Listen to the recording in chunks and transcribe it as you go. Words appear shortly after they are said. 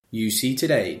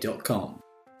uctoday.com.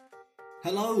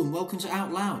 Hello and welcome to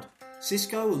Out Loud.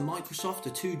 Cisco and Microsoft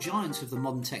are two giants of the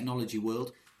modern technology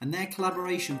world, and their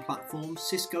collaboration platforms,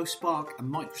 Cisco Spark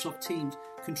and Microsoft Teams,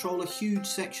 control a huge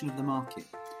section of the market.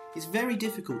 It's very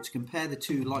difficult to compare the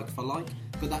two like for like,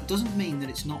 but that doesn't mean that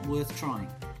it's not worth trying.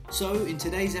 So, in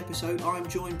today's episode, I'm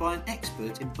joined by an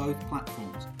expert in both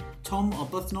platforms. Tom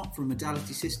Arbuthnot from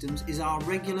Modality Systems is our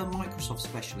regular Microsoft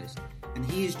specialist, and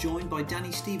he is joined by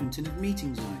Danny Stevenson of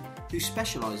Meeting Zone, who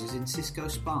specialises in Cisco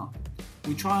Spark.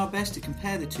 We try our best to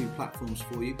compare the two platforms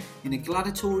for you in a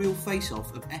gladiatorial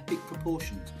face-off of epic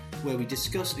proportions, where we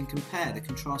discuss and compare the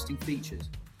contrasting features.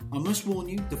 I must warn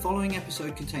you, the following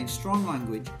episode contains strong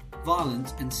language,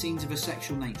 violence and scenes of a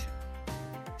sexual nature.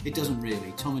 It doesn't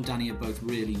really. Tom and Danny are both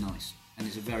really nice, and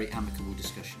it's a very amicable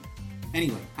discussion.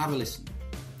 Anyway, have a listen.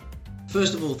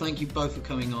 First of all, thank you both for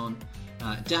coming on.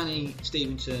 Danny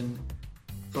Stevenson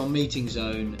from Meeting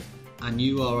Zone, and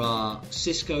you are our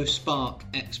Cisco Spark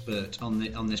expert on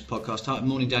this podcast. Hi,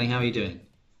 morning, Danny. How are you doing?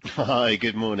 Hi,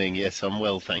 good morning. Yes, I'm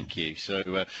well, thank you.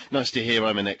 So nice to hear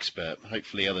I'm an expert.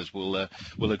 Hopefully others will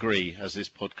agree as this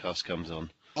podcast comes on.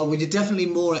 Oh, well, you're definitely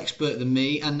more expert than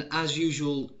me. And as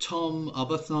usual, Tom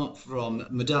Arbuthnot from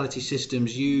Modality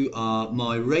Systems, you are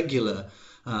my regular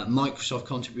Microsoft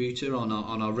contributor on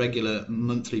our regular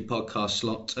monthly podcast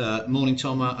slot. Morning,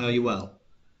 Tom. Are you well?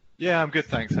 Yeah, I'm good,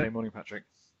 thanks. Hey, morning, Patrick.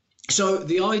 So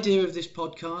the idea of this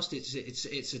podcast,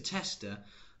 it's a tester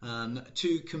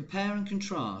to compare and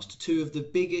contrast two of the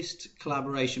biggest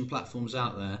collaboration platforms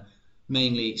out there,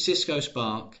 mainly Cisco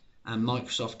Spark and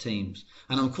Microsoft Teams.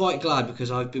 And I'm quite glad,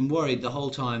 because I've been worried the whole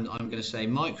time that I'm going to say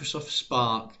Microsoft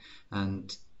Spark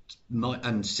and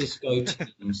Cisco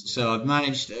Teams. So I've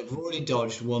already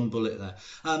dodged one bullet there.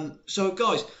 So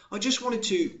guys, I just wanted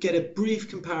to get a brief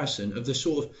comparison of the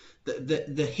sort of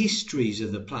the histories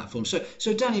of the platform. So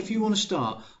Danny, if you want to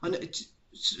start, and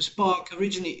Spark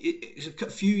originally is a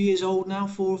few years old now,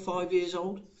 4 or 5 years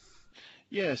old.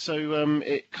 Yeah, so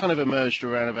it kind of emerged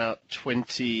around about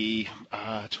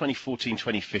 2014,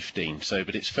 2015. So,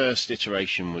 but its first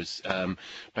iteration was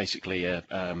basically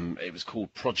it was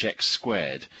called Project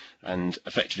Squared, and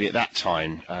effectively at that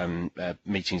time,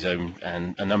 Meeting Zone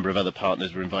and a number of other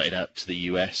partners were invited out to the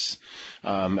US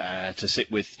to sit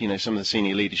with some of the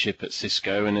senior leadership at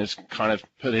Cisco, and it was kind of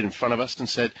put it in front of us and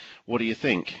said, "What do you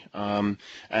think?" And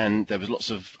there was lots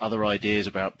of other ideas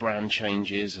about brand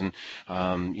changes and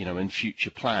and future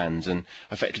plans, and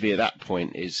effectively at that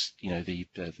point is the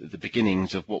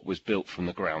beginnings of what was built from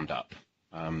the ground up,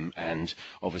 and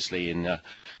obviously in a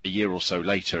year or so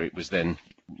later it was then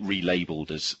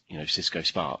relabeled as Cisco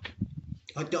Spark.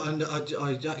 I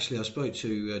spoke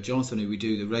to Jonathan, who we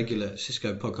do the regular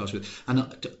Cisco podcast with,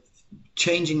 and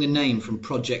changing the name from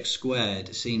Project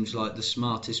Squared seems like the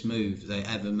smartest move they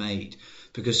ever made,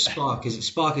 because Spark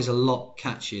is a lot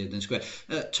catchier than Square.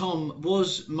 Tom,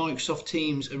 was Microsoft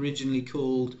Teams originally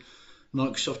called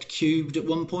Microsoft Cubed at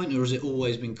one point, or has it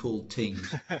always been called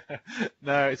Teams?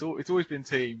 No, it's always been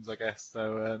Teams, I guess.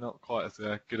 So not quite as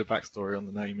good a backstory on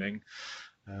the naming.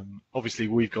 Obviously,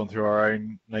 we've gone through our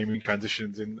own naming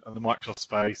transitions in the Microsoft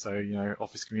space, so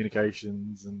Office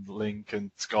Communications and Lync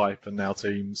and Skype and now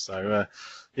Teams. So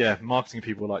marketing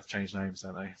people like to change names,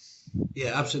 don't they?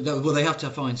 Yeah, absolutely. Well, they have to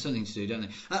find something to do, don't they?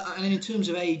 And in terms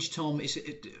of age, Tom, is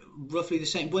it roughly the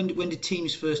same? When did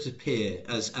Teams first appear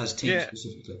as Teams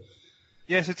specifically?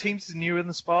 Yeah, so Teams is newer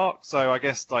than Spark. So I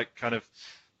guess like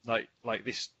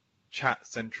this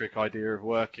chat-centric idea of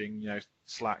working.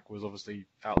 Slack was obviously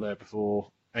out there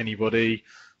before anybody.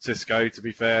 Cisco, to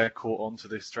be fair, caught on to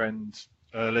this trend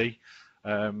early,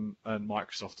 and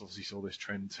Microsoft obviously saw this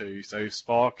trend too. So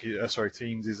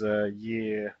Teams is a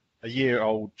year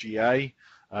old GA.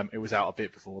 It was out a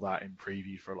bit before that in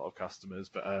preview for a lot of customers,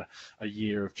 but a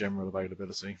year of general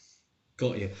availability.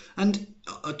 Got you. And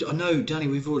I know, Danny,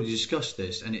 we've already discussed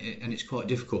this, and it's quite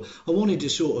difficult. I wanted to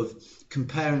sort of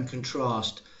compare and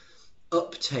contrast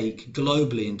uptake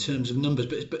globally in terms of numbers,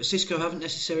 but Cisco aren't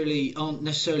necessarily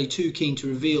too keen to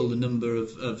reveal the number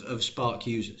of Spark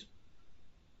users.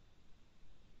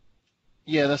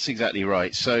 Yeah, that's exactly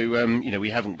right. So, we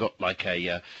haven't got like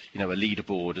a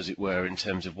leaderboard, as it were, in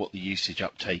terms of what the usage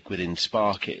uptake within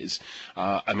Spark is.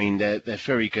 They're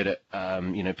very good at,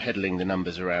 peddling the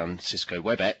numbers around Cisco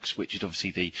WebEx, which is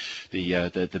obviously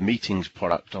the meetings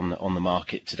product on the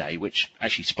market today, which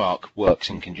actually Spark works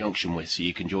in conjunction with. So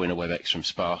you can join a WebEx from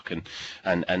Spark and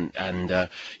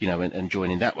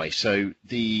join in that way. So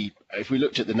if we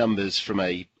looked at the numbers from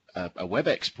a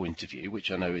WebEx point of view, which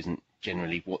I know isn't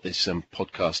generally what this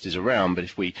podcast is around, but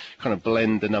if we kind of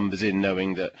blend the numbers in,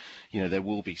 knowing that there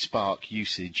will be Spark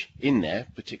usage in there,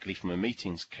 particularly from a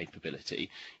meetings capability,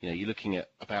 you're looking at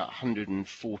about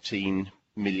 114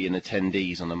 million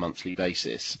attendees on a monthly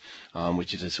basis,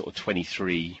 which is a sort of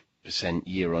 23%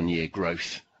 year-on-year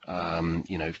growth. And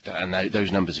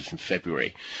those numbers are from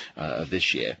February of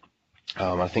this year.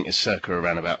 I think it's circa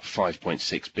around about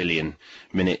 5.6 billion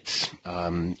minutes,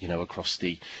 across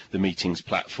the meetings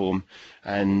platform,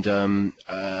 and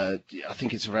I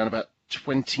think it's around about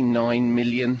 29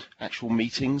 million actual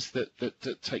meetings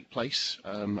that take place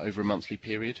over a monthly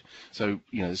period. So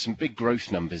there's some big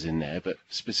growth numbers in there, but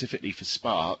specifically for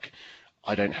Spark,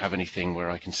 I don't have anything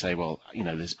where I can say, well,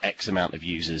 there's X amount of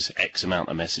users, X amount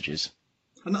of messages.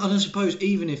 And I suppose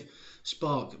even if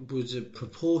Spark was a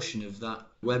proportion of that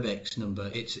WebEx number,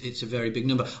 it's a very big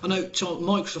number. I know, Tom,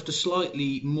 Microsoft are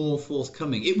slightly more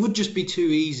forthcoming. It would just be too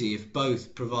easy if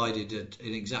both provided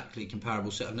an exactly comparable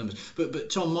set of numbers.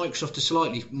 But Tom, Microsoft are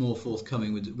slightly more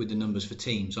forthcoming with the numbers for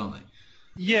Teams, aren't they?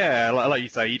 Yeah, like you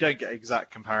say, you don't get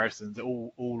exact comparisons.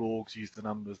 All orgs use the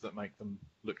numbers that make them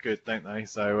look good, don't they?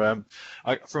 So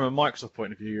from a Microsoft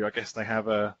point of view, I guess they have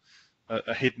a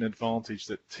hidden advantage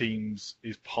that Teams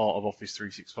is part of Office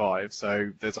 365.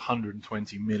 So there's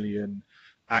 120 million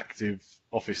active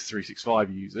Office 365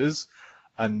 users,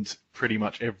 and pretty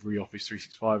much every Office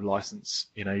 365 license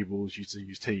enables you to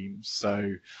use Teams.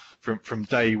 So from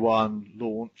day one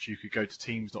launch, you could go to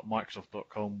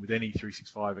teams.microsoft.com with any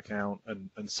 365 account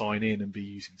and sign in and be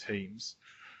using Teams.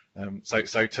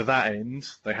 So to that end,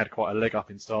 they had quite a leg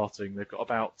up in starting. They've got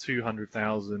about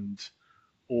 200,000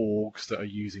 orgs that are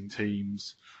using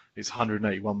Teams. It's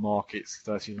 181 markets,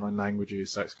 39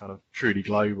 languages, so it's kind of truly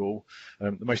global.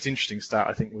 The most interesting stat,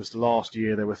 I think, was last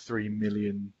year there were 3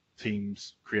 million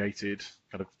Teams created,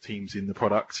 kind of Teams in the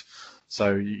product.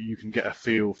 So you can get a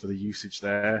feel for the usage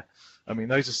there. I mean,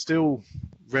 those are still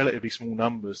relatively small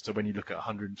numbers to when you look at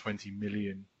 120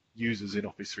 million users in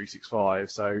Office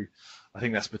 365. So I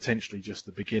think that's potentially just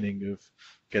the beginning of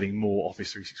getting more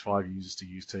Office 365 users to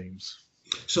use Teams.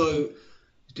 So,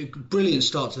 brilliant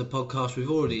start to the podcast. We've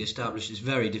already established it's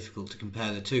very difficult to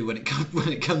compare the two when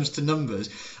it comes to numbers.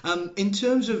 In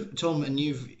terms of, Tom, and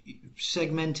you've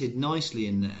segmented nicely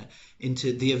in there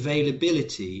into the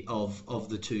availability of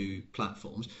the two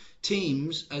platforms.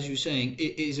 Teams, as you were saying,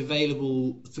 it is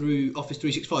available through Office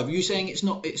 365. Are you saying it's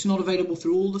not available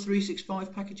through all the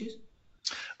 365 packages?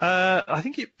 I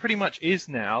think it pretty much is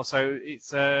now. So it's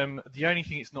the only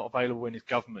thing it's not available in is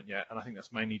government yet, and I think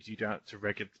that's mainly due to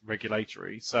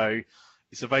regulatory. So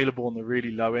it's available on the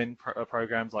really low-end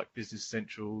programs like Business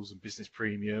Essentials and Business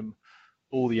Premium,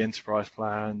 all the enterprise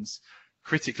plans,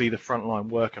 critically the frontline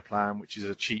worker plan, which is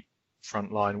a cheap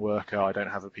frontline worker. I don't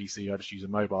have a PC, I just use a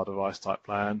mobile device type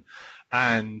plan,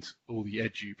 and all the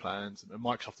Edu plans. And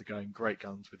Microsoft are going great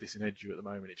guns with this in Edu at the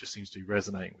moment. It just seems to be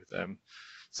resonating with them.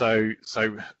 So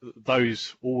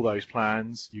all those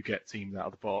plans, you get Teams out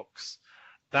of the box.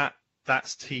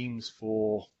 That's Teams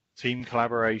for team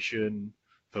collaboration,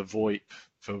 for VoIP,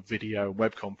 for video and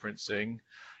web conferencing.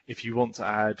 If you want to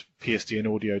add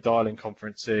PSTN audio dial-in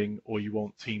conferencing, or you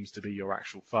want Teams to be your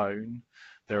actual phone,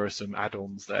 there are some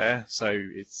add-ons there. So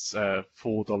it's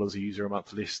 $4 a user a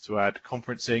month list to add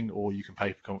conferencing, or you can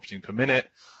pay for conferencing per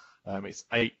minute. It's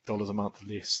 $8 a month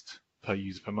list per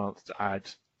user per month to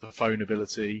add the phone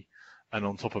ability, and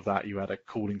on top of that you add a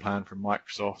calling plan from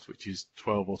Microsoft, which is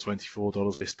 $12 or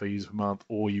 $24 list per user per month,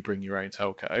 or you bring your own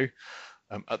telco.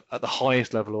 At the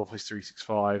highest level of Office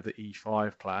 365, the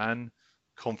E5 plan,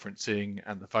 conferencing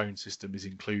and the phone system is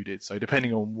included. So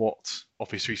depending on what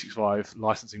Office 365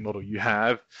 licensing model you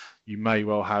have, you may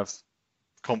well have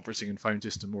conferencing and phone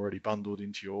system already bundled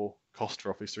into your cost for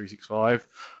Office 365,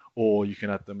 or you can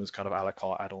add them as kind of a la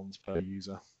carte add-ons per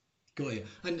user. Got you.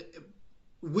 And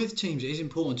with Teams, it is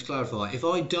important to clarify, if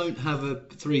I don't have a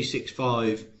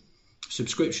 365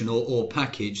 subscription or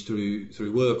package through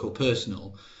work or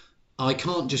personal, I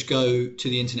can't just go to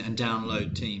the internet and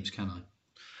download Teams, can I?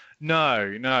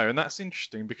 No, and that's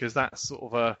interesting because that's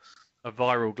sort of a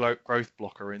viral growth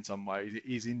blocker in some ways. It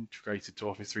is integrated to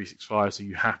Office 365, so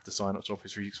you have to sign up to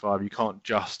Office 365. You can't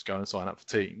just go and sign up for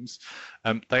Teams.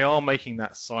 They are making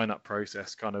that sign-up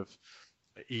process kind of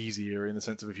easier in the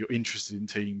sense of if you're interested in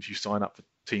Teams, you sign up for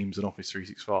Teams and Office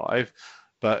 365.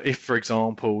 But if, for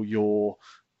example, your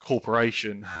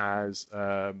corporation has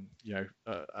an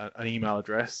email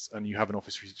address and you have an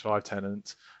Office 365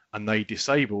 tenant and they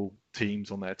disable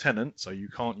Teams on their tenant, so you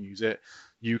can't use it,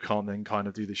 you can't then kind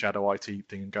of do the shadow IT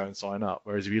thing and go and sign up.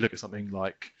 Whereas if you look at something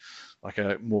like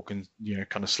a more kind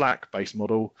of Slack based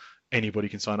model, anybody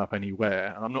can sign up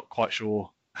anywhere. And I'm not quite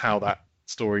sure how that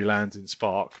story lands in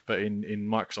Spark, but in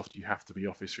Microsoft you have to be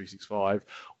Office 365,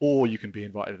 or you can be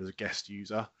invited as a guest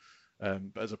user.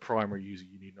 But as a primary user,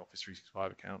 you need an Office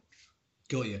 365 account.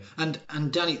 Got you.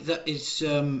 And Danny, that is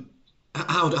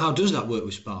how does that work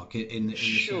with Spark in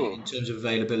Sure. in terms of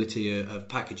availability of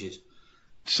packages?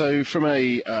 So from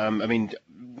I mean,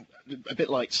 a bit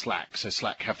like Slack. So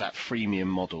Slack have that freemium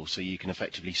model, so you can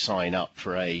effectively sign up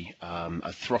for a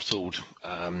throttled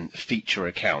feature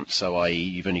account. So i.e.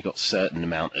 you've only got a certain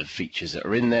amount of features that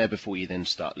are in there before you then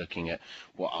start looking at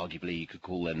what arguably you could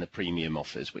call then the premium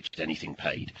offers, which is anything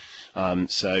paid.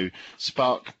 So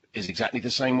Spark is exactly the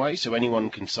same way, so anyone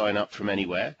can sign up from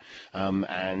anywhere,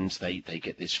 and they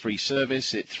get this free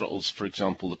service. It throttles, for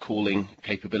example, the calling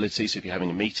capability. So if you're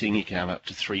having a meeting, you can have up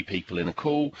to 3 people in a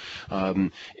call.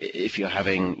 If you're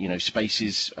having,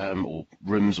 spaces or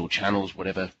rooms or channels,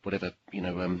 whatever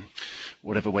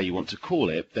way you want to call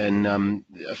it, then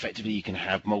effectively you can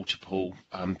have multiple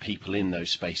people in those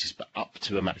spaces, but up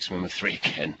to a maximum of 3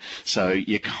 again. So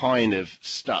you're kind of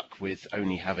stuck with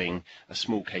only having a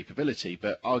small capability,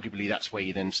 but arguably that's where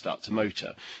you then start to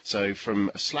motor. So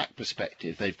from a Slack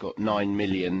perspective, they've got 9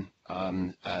 million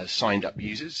signed up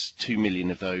users. 2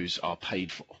 million of those are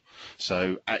paid for.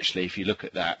 So actually, if you look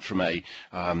at that from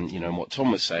and what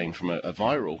Tom was saying, from a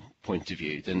viral point of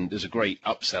view, then there's a great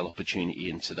upsell opportunity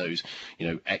into those,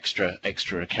 extra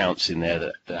accounts in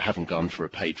there that haven't gone for a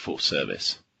paid for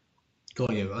service.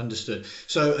 Got you, understood.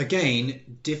 So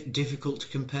again, difficult to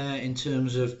compare in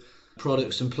terms of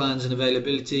products and plans and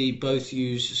availability. Both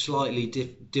use slightly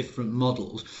different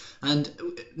models. And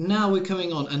now we're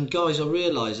coming on, and guys, I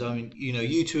realise,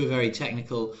 you two are very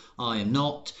technical, I am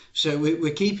not. So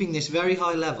we're keeping this very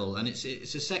high level, and it's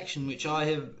a section which I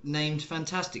have named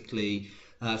fantastically,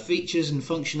 Features and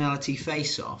Functionality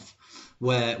Face-Off,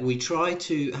 where we try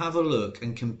to have a look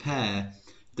and compare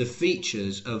the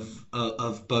features of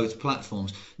both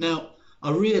platforms. Now,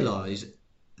 I realise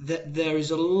that there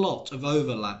is a lot of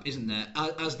overlap, isn't there?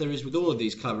 As there is with all of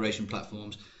these collaboration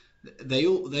platforms. They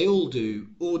all do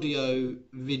audio,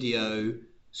 video,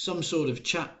 some sort of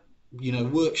chat,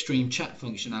 work stream chat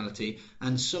functionality,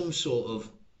 and some sort of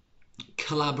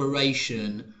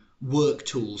collaboration work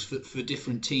tools for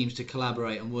different teams to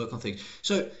collaborate and work on things.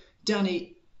 So,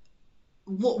 Danny,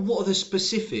 what are the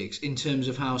specifics in terms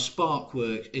of how Spark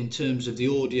works in terms of the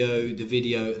audio, the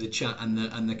video, the chat,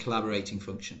 and the collaborating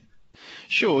function?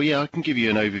 Sure, yeah, I can give you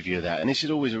an overview of that. And this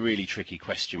is always a really tricky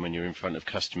question when you're in front of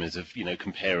customers of,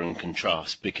 compare and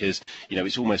contrast, because,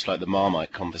 it's almost like the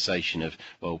Marmite conversation of,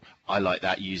 well, I like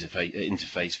that user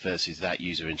interface versus that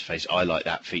user interface. I like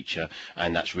that feature,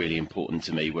 and that's really important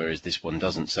to me, whereas this one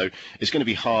doesn't. So it's going to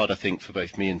be hard, I think, for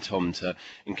both me and Tom to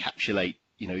encapsulate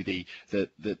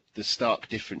the stark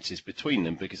differences between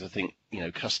them, because I think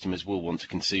customers will want to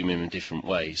consume them in different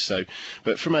ways. So,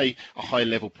 but from a high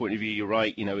level point of view, you're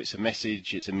right. It's a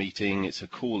message, it's a meeting, it's a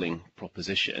calling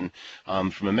proposition.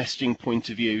 From a messaging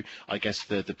point of view, I guess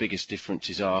the biggest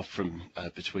differences are from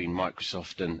between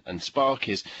Microsoft and Spark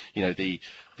is the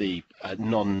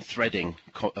non-threading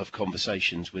of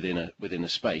conversations within a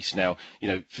space. Now,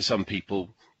 for some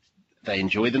people, they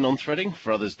enjoy the non-threading,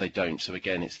 for others they don't. So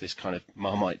again, it's this kind of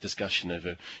Marmite discussion of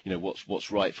what's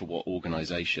right for what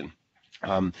organization.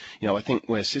 I think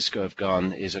where Cisco have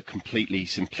gone is a completely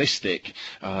simplistic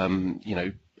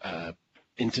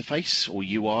interface or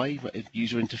UI,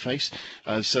 user interface,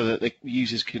 so that the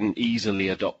users can easily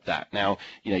adopt that. Now,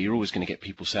 you're always going to get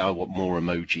people say, I want more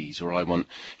emojis, or I want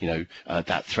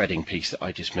that threading piece that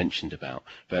I just mentioned about.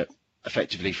 But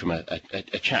effectively, from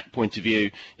a chat point of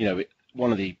view,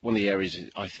 one of the areas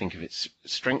I think of its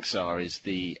strengths is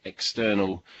the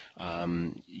external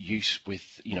use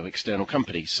with external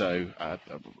companies. So I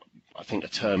think a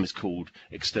term is called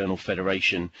external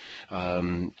federation,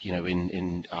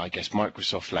 in I guess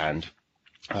Microsoft land.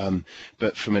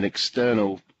 But from an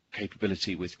external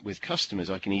capability with customers,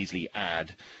 I can easily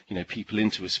add people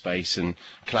into a space and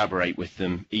collaborate with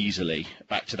them easily.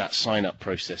 Back to that sign up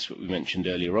process that we mentioned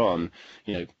earlier on,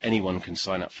 anyone can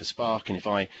sign up for Spark, and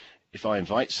if I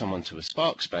invite someone to a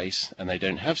Spark space and they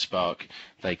don't have Spark,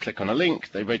 they click on a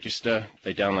link, they register,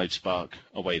 they download Spark,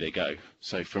 away they go.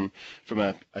 So from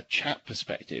a chat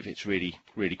perspective, it's really,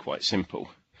 really quite simple.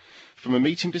 From a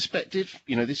meeting perspective,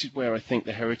 this is where I think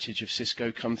the heritage of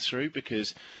Cisco comes through,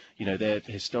 because they're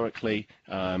historically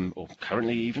or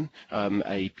currently even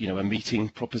a meeting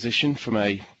proposition from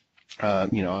a I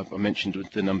mentioned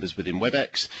the numbers within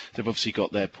WebEx. They've obviously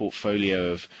got their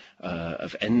portfolio of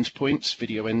endpoints,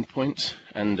 video endpoints,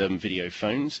 and video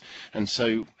phones. And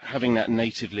so having that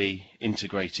natively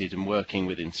integrated and working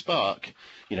within Spark,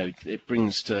 it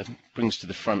brings to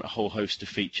the front a whole host of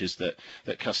features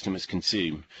that customers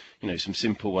consume. Some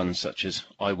simple ones such as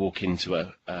I walk into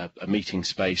a meeting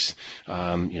space,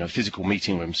 a physical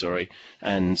meeting room, sorry,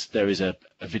 and there is a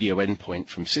video endpoint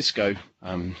from Cisco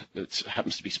that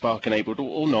happens to be Spark enabled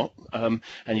or not, and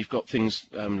you've got things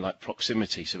like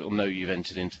proximity, so it'll know you've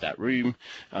entered into that room,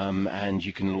 and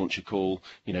you can launch a call,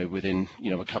 within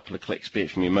a couple of clicks, be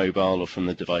it from your mobile or from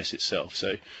the device itself. So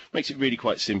it makes it really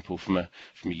quite simple from a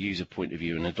user point of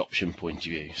view, an adoption point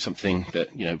of view. Something that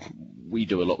we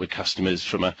do a lot with customers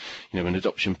from an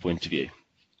adoption point of view.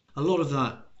 A lot of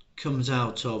that comes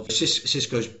out of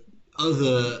Cisco's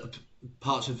other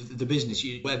parts of the business,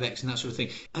 WebEx and that sort of thing.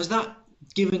 Has that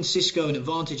given Cisco an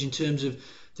advantage in terms of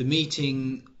the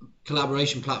meeting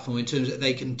collaboration platform, in terms that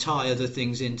they can tie other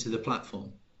things into the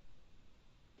platform?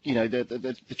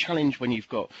 The challenge when you've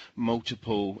got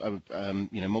multiple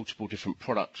different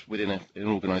products within an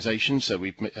organisation. So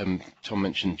Tom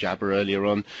mentioned Jabber earlier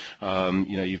on.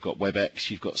 You've got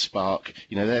WebEx, you've got Spark.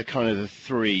 They're kind of the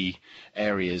three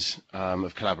areas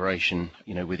of collaboration.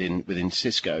 Within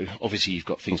Cisco. Obviously, you've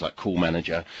got things like Call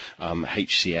Manager,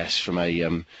 HCS from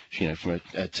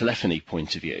a telephony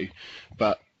point of view,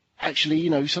 but actually,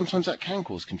 sometimes that can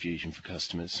cause confusion for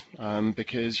customers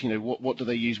because, what do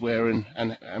they use where and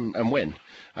when?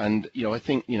 And, I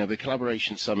think, the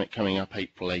Collaboration Summit coming up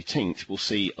April 18th, we'll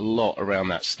see a lot around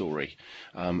that story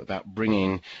about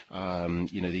bringing,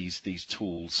 these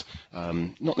tools,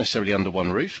 not necessarily under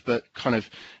one roof, but kind of,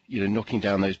 knocking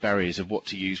down those barriers of what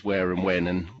to use where and when,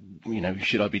 and,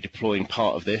 should I be deploying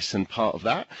part of this and part of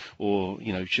that, or,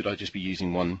 should I just be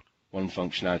using one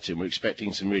functionality? And we're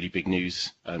expecting some really big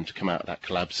news to come out of that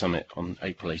Collab Summit on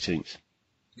April 18th.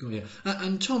 Oh, yeah.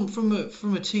 And Tom, from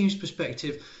a Teams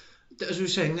perspective, as we were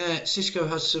saying there, Cisco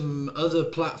has some other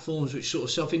platforms which sort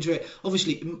of self-integrate.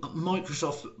 Obviously,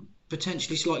 Microsoft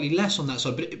potentially slightly less on that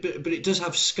side, but it does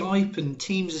have Skype, and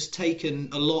Teams has taken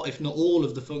a lot, if not all,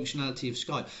 of the functionality of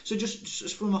Skype. So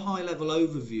just from a high-level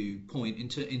overview point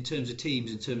in terms of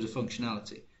Teams, in terms of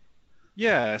functionality.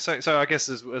 Yeah, so I guess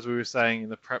as we were saying in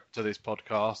the prep to this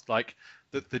podcast, like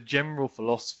the general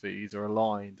philosophies are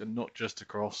aligned, and not just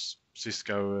across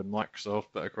Cisco and Microsoft,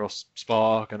 but across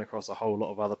Spark and across a whole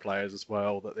lot of other players as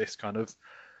well, that this kind of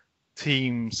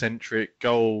team-centric,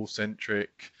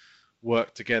 goal-centric,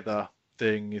 work together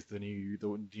thing is the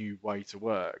new way to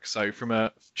work. So from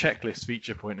a checklist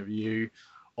feature point of view,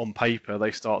 on paper they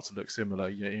start to look similar.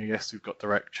 Yes, we've got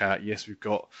direct chat. Yes, we've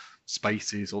got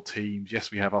Spaces or Teams.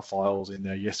 Yes, we have our files in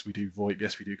there. Yes, we do VoIP.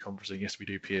 Yes, we do conferencing. Yes, we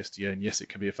do PSTN. Yes, it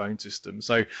can be a phone system.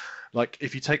 So, like,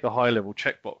 if you take the high-level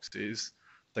checkboxes,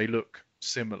 they look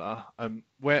similar.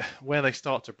 Where they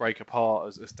start to break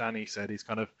apart, as Danny said, is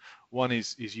kind of one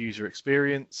is user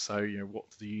experience. So,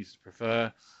 what do the users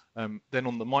prefer? Then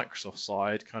on the Microsoft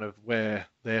side, kind of where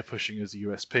they're pushing as the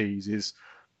USPs is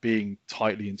being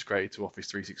tightly integrated to Office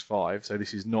 365. So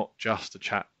this is not just a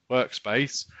chat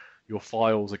workspace. Your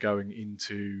files are going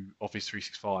into Office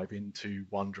 365, into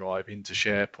OneDrive, into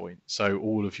SharePoint. So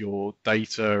all of your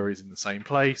data is in the same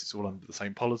place. It's all under the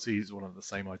same policies, it's all under the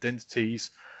same identities.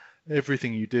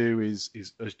 Everything you do is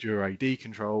Azure AD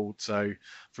controlled. So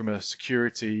from a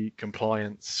security,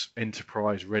 compliance,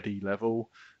 enterprise ready level,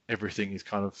 everything is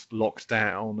kind of locked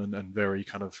down and very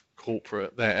kind of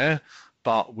corporate there,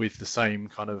 but with the same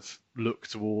kind of look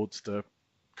towards the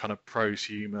kind of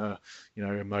prosumer,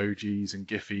 emojis and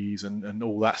Giphies and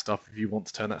all that stuff. If you want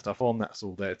to turn that stuff on, that's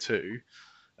all there too.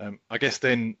 I guess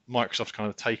then Microsoft kind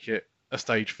of take it a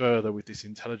stage further with this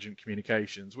intelligent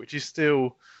communications, which is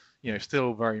still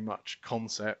very much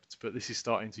concept, but this is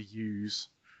starting to use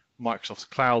Microsoft's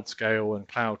cloud scale and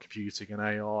cloud computing and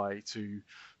AI to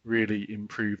really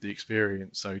improve the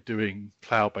experience. So doing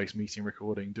cloud-based meeting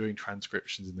recording, doing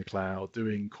transcriptions in the cloud,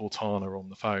 doing Cortana on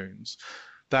the phones.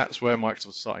 That's where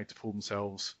Microsoft's starting to pull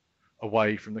themselves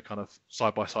away from the kind of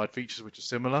side-by-side features, which are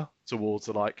similar, towards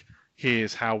the like,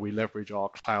 here's how we leverage our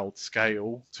cloud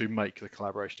scale to make the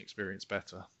collaboration experience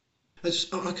better.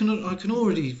 I can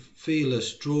already feel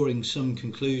us drawing some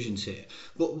conclusions here.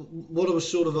 But what I was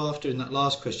sort of after in that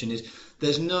last question is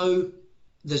there's no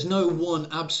one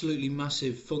absolutely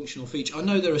massive functional feature. I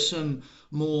know there are some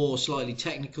more slightly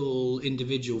technical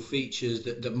individual features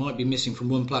that might be missing from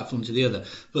one platform to the other,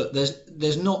 but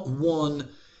there's not one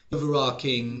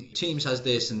overarching Teams has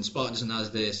this and Spark doesn't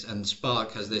have this and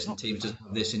Spark has this and Teams doesn't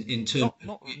have this in terms.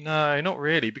 No, not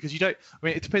really, because you don't. I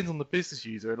mean, it depends on the business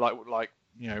user. Like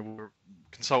we're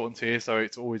consultants here, so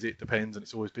it depends, and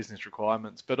it's always business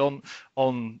requirements. But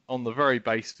on the very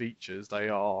base features, they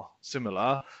are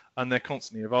similar. and they're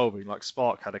constantly evolving. Like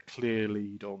Spark had a clear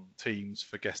lead on Teams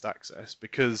for guest access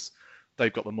because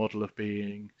they've got the model of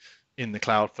being in the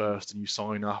cloud first and you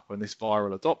sign up and this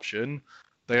viral adoption.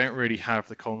 They don't really have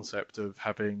the concept of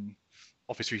having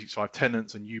Office 365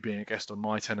 tenants and you being a guest on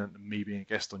my tenant and me being a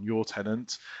guest on your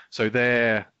tenant. So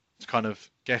their kind of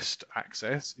guest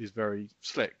access is very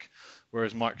slick,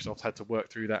 whereas Microsoft had to work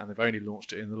through that, and they've only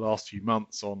launched it in the last few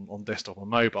months on desktop and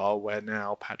mobile, where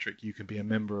now, Patrick, you can be a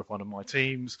member of one of my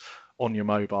teams on your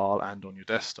mobile and on your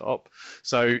desktop.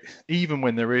 So even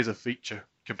when there is a feature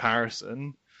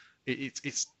comparison,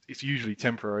 it's usually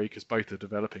temporary because both are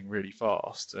developing really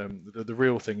fast. The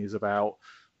real thing is about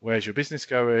where's your business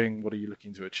going, what are you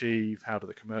looking to achieve, how do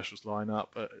the commercials line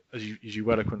up. As you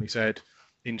well eloquently said,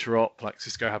 interop, like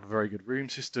Cisco have a very good room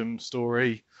system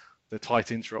story. The tight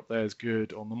interop there is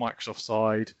good. On the Microsoft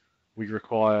side, we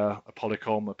require a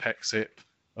Polycom, a Pexip,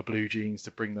 a BlueJeans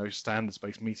to bring those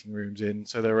standards-based meeting rooms in.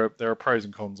 So there are pros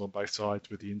and cons on both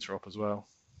sides with the interop as well.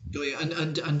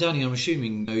 And Danny, I'm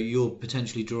assuming you're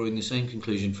potentially drawing the same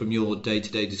conclusion from your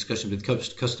day-to-day discussion with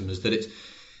customers, that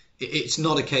it's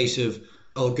not a case of,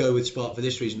 I'll go with Spark for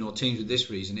this reason or Teams for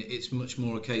this reason. It's much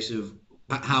more a case of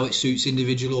how it suits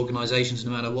individual organisations,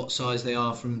 no matter what size they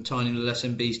are, from tiny little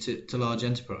SMBs to large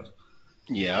enterprise.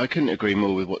 Yeah, I couldn't agree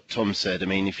more with what Tom said. I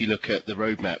mean, if you look at the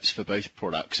roadmaps for both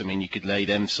products, I mean, you could lay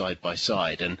them side by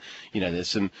side, and there's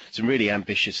some really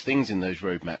ambitious things in those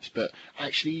roadmaps, but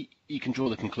actually you can draw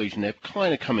the conclusion they're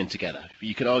kind of coming together.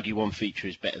 You could argue one feature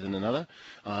is better than another,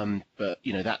 but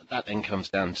that then comes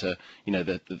down to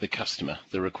the customer,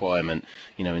 the requirement,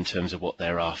 in terms of what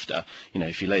they're after.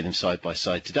 If you lay them side by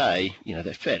side today,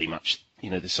 they're fairly much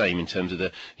the same in terms of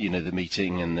the the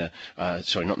meeting and the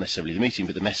not necessarily the meeting,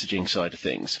 but the messaging side of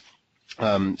things.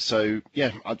 So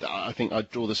yeah, I think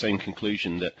I'd draw the same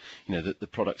conclusion that that the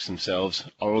products themselves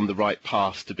are on the right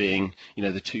path to being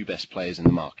the two best players in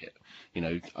the market.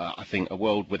 I think a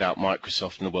world without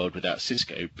Microsoft and a world without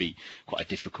Cisco would be quite a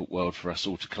difficult world for us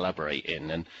all to collaborate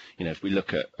in. And if we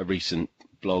look at a recent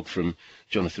blog from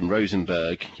Jonathan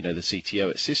Rosenberg, the CTO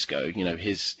at Cisco,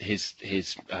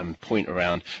 his point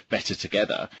around better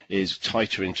together is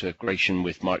tighter integration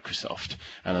with Microsoft,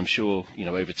 and I'm sure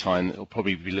over time it'll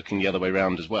probably be looking the other way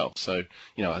around as well. So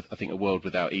I think a world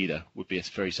without either would be a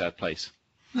very sad place.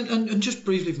 And just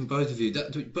briefly from both of you,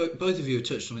 both of you have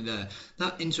touched on it there,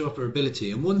 that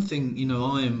interoperability. And one thing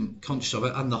I am conscious of,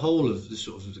 and the whole of the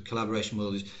sort of the collaboration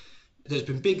world, is there's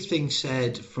been big things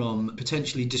said from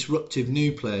potentially disruptive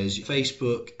new players,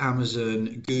 Facebook,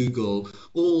 Amazon, Google,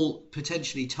 all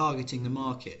potentially targeting the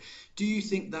market. Do you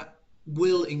think that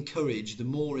will encourage the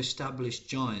more established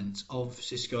giants of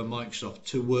Cisco and Microsoft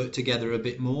to work together a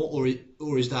bit more,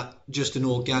 or is that just an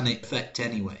organic effect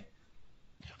anyway?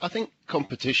 I think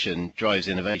competition drives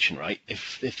innovation, right?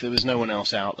 If there was no one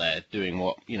else out there doing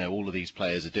what all of these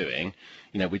players are doing,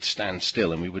 we'd stand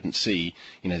still and we wouldn't see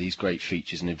these great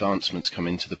features and advancements come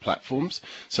into the platforms.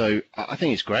 So I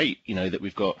think it's great that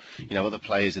we've got other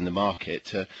players in the market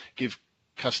to give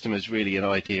customers really an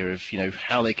idea of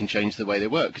how they can change the way they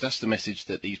work, because that's the message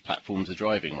that these platforms are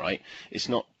driving, right? It's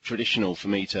not traditional for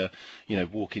me to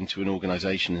walk into an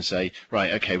organization and say,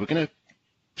 right, okay, we're going to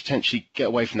potentially get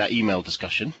away from that email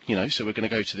discussion, so we're going to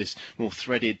go to this more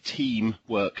threaded team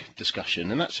work discussion,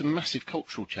 and that's a massive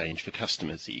cultural change for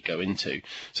customers that you go into.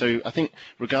 So I think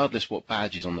regardless what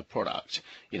badge is on the product,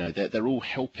 they're all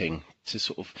helping to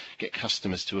sort of get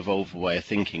customers to evolve a way of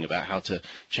thinking about how to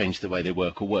change the way they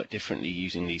work or work differently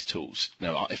using these tools.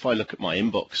 Now, if I look at my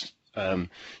inbox,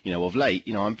 of late,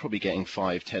 I'm probably getting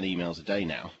 5-10 emails a day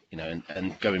now,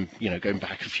 and going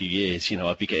back a few years,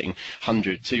 I'd be getting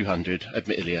 100, 200,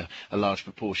 admittedly a large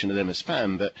proportion of them are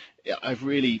spam, but I've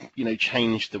really,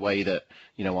 changed the way that,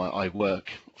 I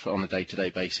work on a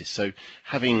day-to-day basis. So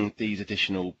having these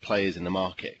additional players in the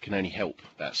market can only help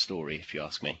that story, if you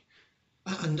ask me.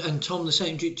 And Tom, the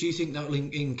same, do you think that will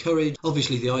encourage,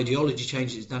 obviously the ideology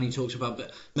changes Danny talks about,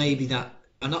 but maybe that,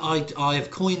 and I have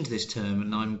coined this term,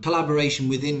 and I'm collaboration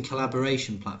within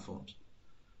collaboration platforms.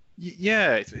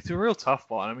 Yeah, it's a real tough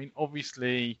one. I mean,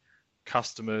 obviously,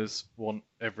 customers want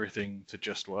everything to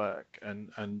just work,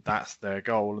 and that's their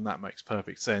goal, and that makes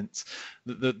perfect sense.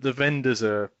 The vendors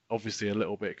are obviously a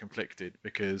little bit conflicted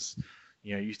because,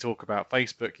 you talk about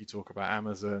Facebook, you talk about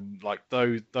Amazon, like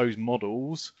those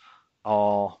models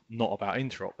are not about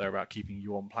interop, they're about keeping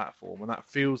you on platform, and that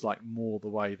feels like more the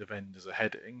way the vendors are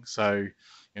heading. So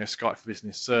Skype for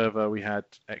Business Server, we had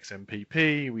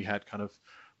XMPP, we had kind of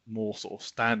more sort of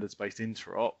standards based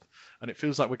interop, and it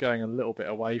feels like we're going a little bit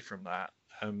away from that.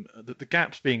 The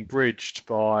gap's being bridged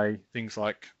by things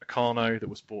like Acano that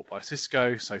was bought by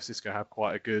Cisco, so Cisco have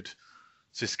quite a good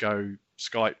Cisco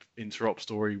Skype interop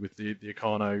story with the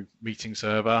Acano meeting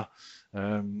server,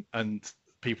 and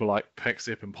people like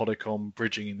Pexip and Podicom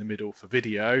bridging in the middle for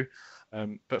video.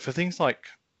 But for things like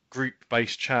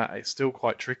group-based chat, it's still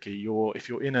quite tricky. If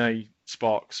you're in a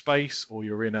Spark space or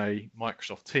you're in a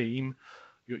Microsoft team,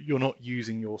 you're not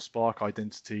using your Spark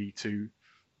identity to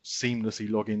seamlessly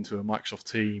log into a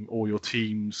Microsoft team or your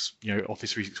team's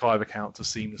Office 365 account to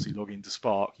seamlessly log into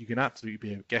Spark. You can absolutely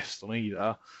be a guest on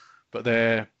either, but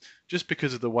they're just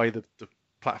because of the way that the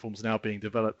platform's now being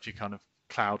developed, you kind of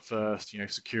cloud first,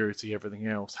 security, everything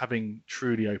else. Having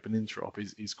truly open interop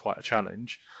is quite a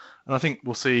challenge, and I think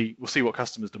we'll see what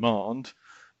customers demand.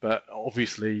 But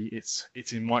obviously, it's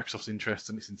in Microsoft's interest,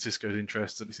 and it's in Cisco's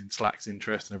interest, and it's in Slack's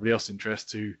interest, and everybody else's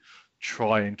interest to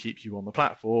try and keep you on the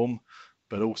platform.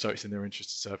 But also, it's in their interest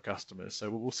to serve customers. So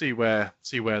we'll see where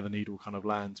the needle kind of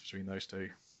lands between those two.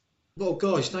 Well,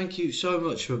 guys, thank you so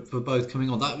much for both coming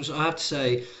on. That was, I have to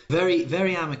say, very,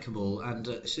 very amicable, and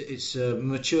it's a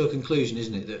mature conclusion,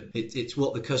 isn't it? That it's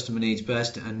what the customer needs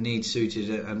best and needs suited,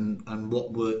 and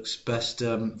what works best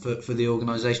for the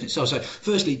organisation itself. So,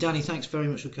 firstly, Danny, thanks very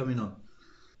much for coming on.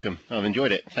 I've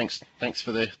enjoyed it. Thanks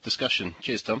for the discussion.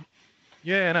 Cheers, Tom.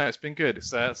 Yeah, no, it's been good.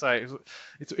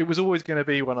 It was always going to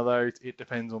be one of those. It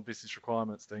depends on business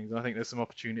requirements things. And I think there's some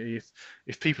opportunity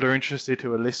if people are interested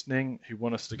who are listening, who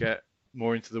want us to get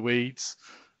more into the weeds.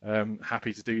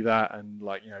 Happy to do that, and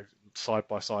side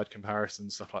by side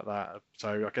comparisons, stuff like that.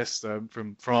 So I guess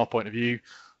from our point of view,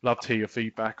 love to hear your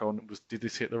feedback on did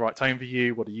this hit the right tone for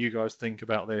you? What do you guys think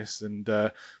about this? And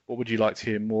what would you like to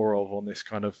hear more of on this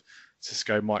kind of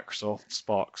Cisco, Microsoft,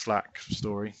 Spark, Slack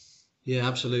story? Yeah,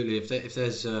 absolutely. If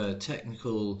there's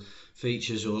technical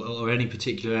features or any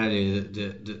particular area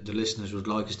that the listeners would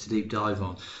like us to deep dive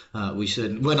on, we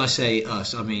should. When I say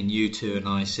us, I mean you two and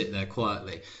I sit there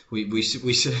quietly. We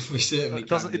certainly.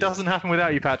 It doesn't happen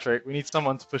without you, Patrick. We need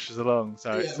someone to push us along.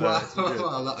 So yeah, it's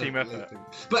a team effort.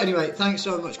 But anyway, thanks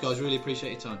so much, guys. Really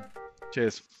appreciate your time.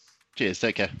 Cheers.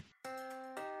 Take care.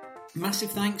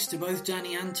 Massive thanks to both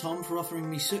Danny and Tom for offering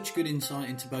me such good insight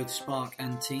into both Spark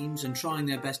and Teams and trying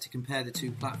their best to compare the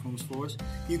two platforms for us.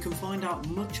 You can find out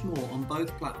much more on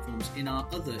both platforms in our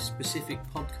other specific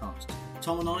podcast.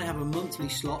 Tom and I have a monthly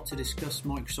slot to discuss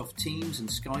Microsoft Teams and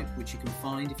Skype, which you can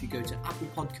find if you go to Apple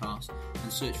Podcasts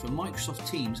and search for Microsoft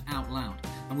Teams Out Loud.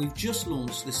 And we've just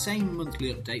launched the same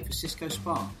monthly update for Cisco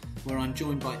Spark, where I'm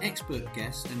joined by expert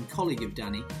guest and colleague of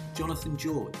Danny, Jonathan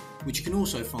George, which you can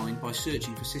also find by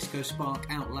searching for Cisco Spark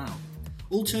Out Loud.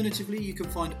 Alternatively, you can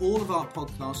find all of our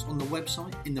podcasts on the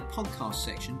website in the podcast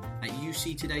section at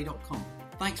uctoday.com.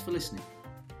 Thanks for listening.